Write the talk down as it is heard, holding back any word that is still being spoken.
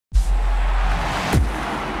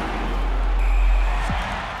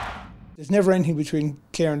There's never anything between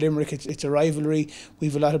Clare and Limerick. It's a rivalry. We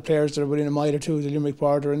have a lot of players that are within a mile or two of the Limerick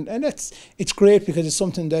border, and it's great because it's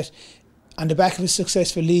something that, on the back of a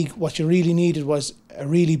successful league, what you really needed was a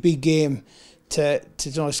really big game to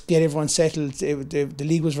just get everyone settled. The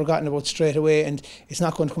league was forgotten about straight away, and it's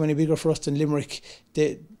not going to come any bigger for us than Limerick.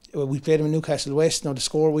 We played them in Newcastle West. Now the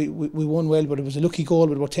score, we won well, but it was a lucky goal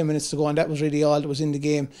with about 10 minutes to go, and that was really all that was in the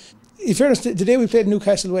game. In fairness, the day we played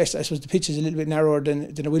Newcastle West, I suppose the pitch is a little bit narrower than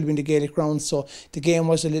it will be in the Gaelic Grounds, so the game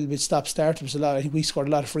was a little bit stop-start. There was a lot. I think we scored a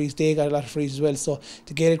lot of frees. They got a lot of frees as well. So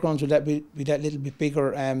the Gaelic Grounds will be that little bit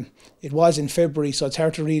bigger. It was in February, so it's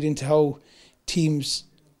hard to read into how teams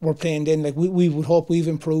were playing then. Like we would hope we've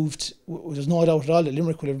improved. There's no doubt at all that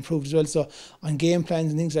Limerick would have improved as well. So on game plans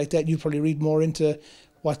and things like that, you probably read more into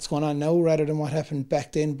what's going on now rather than what happened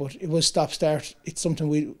back then. But it was stop-start. It's something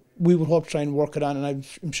we would hope to try and work it on, and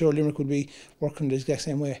I'm sure Limerick would be working the exact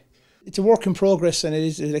same way. It's a work in progress, and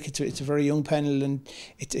it's a very young panel, and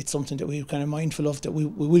it's something that we're kind of mindful of, that we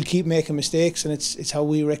will keep making mistakes, and it's how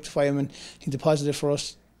we rectify them. And I think the positive for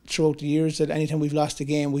us throughout the years that anytime we've lost a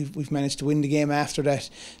game, we've managed to win the game after that.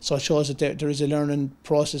 So it shows that there is a learning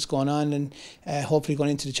process going on, and hopefully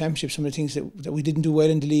going into the championship, some of the things that we didn't do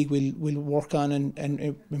well in the league we'll work on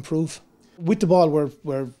and improve. With the ball,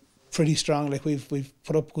 we're pretty strong. Like we've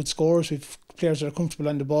put up good scores. We've players that are comfortable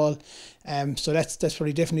on the ball, so that's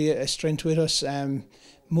probably definitely a strength with us.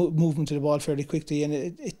 Moving to the ball fairly quickly, and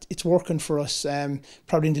it's working for us.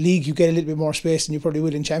 Probably in the league you get a little bit more space than you probably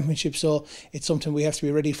will in championship, so it's something we have to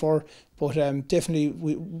be ready for. But definitely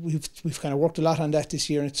we've kind of worked a lot on that this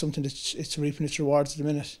year, and it's something that's it's reaping its rewards at the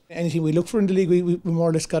minute. Anything we look for in the league, we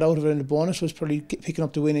more or less got out of it, and the bonus was probably picking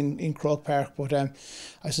up the win in Croke Park. But as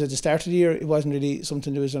I said at the start of the year, it wasn't really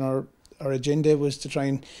something that was on our agenda. Was to try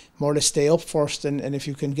and more or less stay up first, and if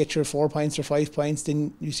you can get your 4 points or 5 points,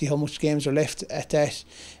 then you see how much games are left at that.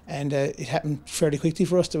 And it happened fairly quickly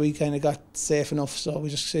for us that we kind of got safe enough, so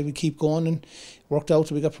we just said we keep going, and worked out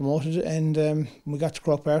till we got promoted. And when we got to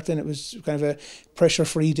Croke Park, then it was kind of a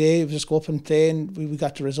pressure-free day. It was just go up and play, and we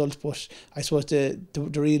got the result. But I suppose the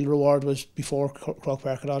real reward was before Croke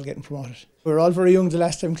Park at all getting promoted. We were all very young the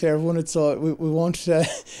last time Clare won it, so we won't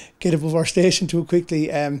get above our station too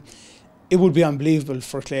quickly. It would be unbelievable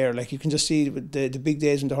for Clare. Like, you can just see the big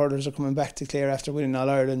days when the hurlers are coming back to Clare after winning All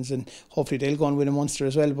Irelands, and hopefully they'll go and win a Munster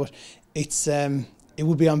as well. But it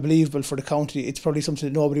would be unbelievable for the county. It's probably something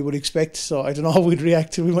that nobody would expect, so I don't know how we'd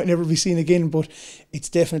react to. We might never be seen again, but it's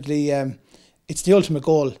definitely it's the ultimate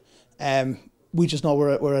goal. We just know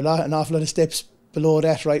we're an awful lot of steps below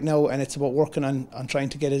that right now, and it's about working on trying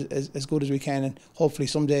to get as good as we can, and hopefully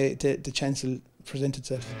someday the chance will present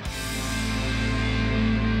itself.